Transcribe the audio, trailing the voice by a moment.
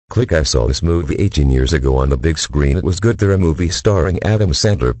Click. I saw this movie 18 years ago on the big screen. It was good. They're a movie starring Adam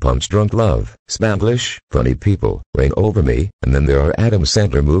Sandler, Punch Drunk Love, Spanglish, Funny People, Reign Over Me, and then there are Adam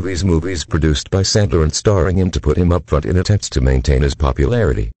Sandler movies produced by Sandler and starring him to put him up front in attempts to maintain his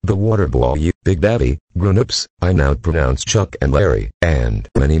popularity. The Waterboy, Big Daddy, Grown Ups, I Now Pronounce Chuck and Larry, and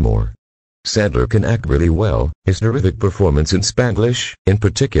many more. Sandler can act really well. His terrific performance in Spanglish, in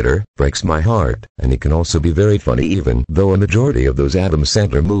particular, breaks my heart, and he can also be very funny even though a majority of those Adam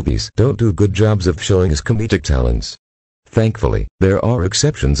Sandler movies don't do good jobs of showing his comedic talents. Thankfully, there are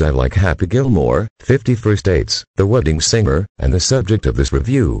exceptions. I like Happy Gilmore, 50 First Dates, The Wedding Singer, and the subject of this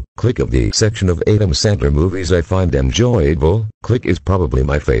review. Click. Of the section of Adam Sandler movies I find enjoyable, Click is probably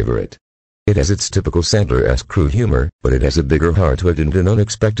my favorite. It has its typical Sandler-esque crude humor, but it has a bigger heart to it and an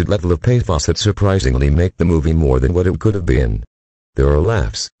unexpected level of pathos that surprisingly make the movie more than what it could have been. There are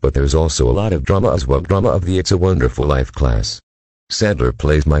laughs, but there's also a lot of drama as well. Drama of the It's a Wonderful Life class. Sandler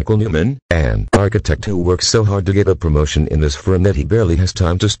plays Michael Newman, an architect who works so hard to get a promotion in this firm that he barely has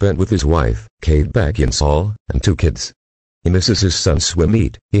time to spend with his wife, Kate Beckinsale, and 2 kids. He misses his son's swim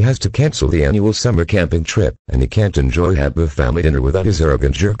meet, he has to cancel the annual summer camping trip, and he can't enjoy a family dinner without his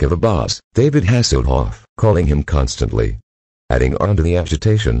arrogant jerk of a boss, David Hasselhoff, calling him constantly. Adding on to the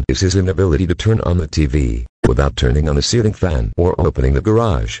agitation is his inability to turn on the TV without turning on the ceiling fan or opening the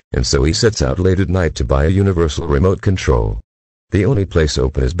garage, and so he sets out late at night to buy a universal remote control. The only place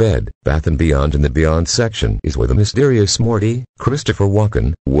open is Bed, Bath & Beyond, and the Beyond section is where the mysterious Morty, Christopher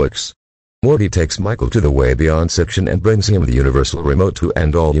Walken, works. Morty takes Michael to the Way Beyond section and brings him the universal remote to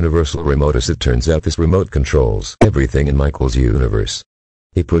end all universal remote. As it turns out, this remote controls everything in Michael's universe.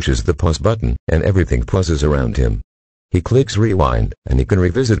 He pushes the pause button, and everything pauses around him. He clicks rewind, and he can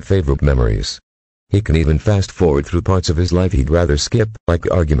revisit favorite memories. He can even fast forward through parts of his life he'd rather skip, like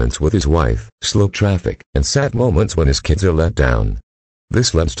arguments with his wife, slow traffic, and sad moments when his kids are let down.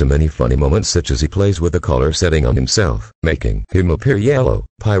 This leads to many funny moments, such as he plays with the color setting on himself, making him appear yellow,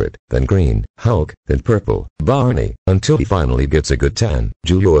 pirate, then green, Hulk, then purple, Barney, until he finally gets a good tan,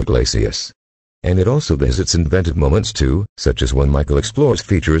 Julio Iglesias. And it also has its inventive moments too, such as when Michael explores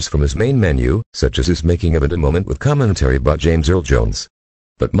features from his main menu, such as his making of it a moment with commentary by James Earl Jones.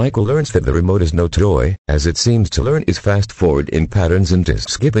 But Michael learns that the remote is no toy, as it seems to learn is fast-forwarding patterns and is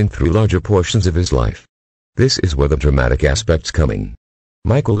skipping through larger portions of his life. This is where the dramatic aspects come in.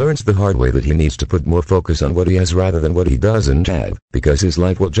 Michael learns the hard way that he needs to put more focus on what he has rather than what he doesn't have, because his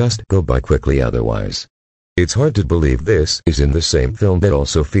life will just go by quickly otherwise. It's hard to believe this is in the same film that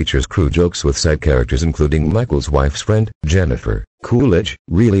also features crude jokes with side characters including Michael's wife's friend, Jennifer Coolidge,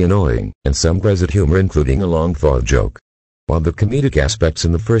 really annoying, and some present humor including a long-thought joke. While the comedic aspects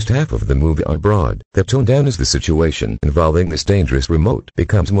in the first half of the movie are broad, they're toned down as the situation involving this dangerous remote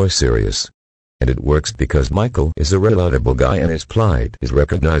becomes more serious. And it works because Michael is a reliable guy and his plight is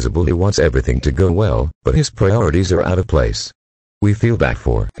recognizable. He wants everything to go well, but his priorities are out of place. We feel bad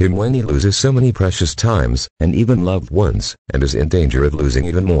for him when he loses so many precious times, and even loved ones, and is in danger of losing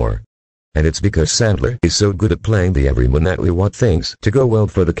even more. And it's because Sandler is so good at playing the everyman that we want things to go well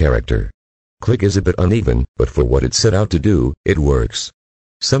for the character. Click is a bit uneven, but for what it set out to do, it works.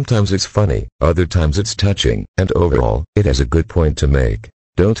 Sometimes it's funny, other times it's touching, and overall, it has a good point to make.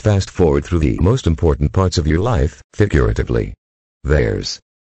 Don't fast forward through the most important parts of your life, figuratively. There's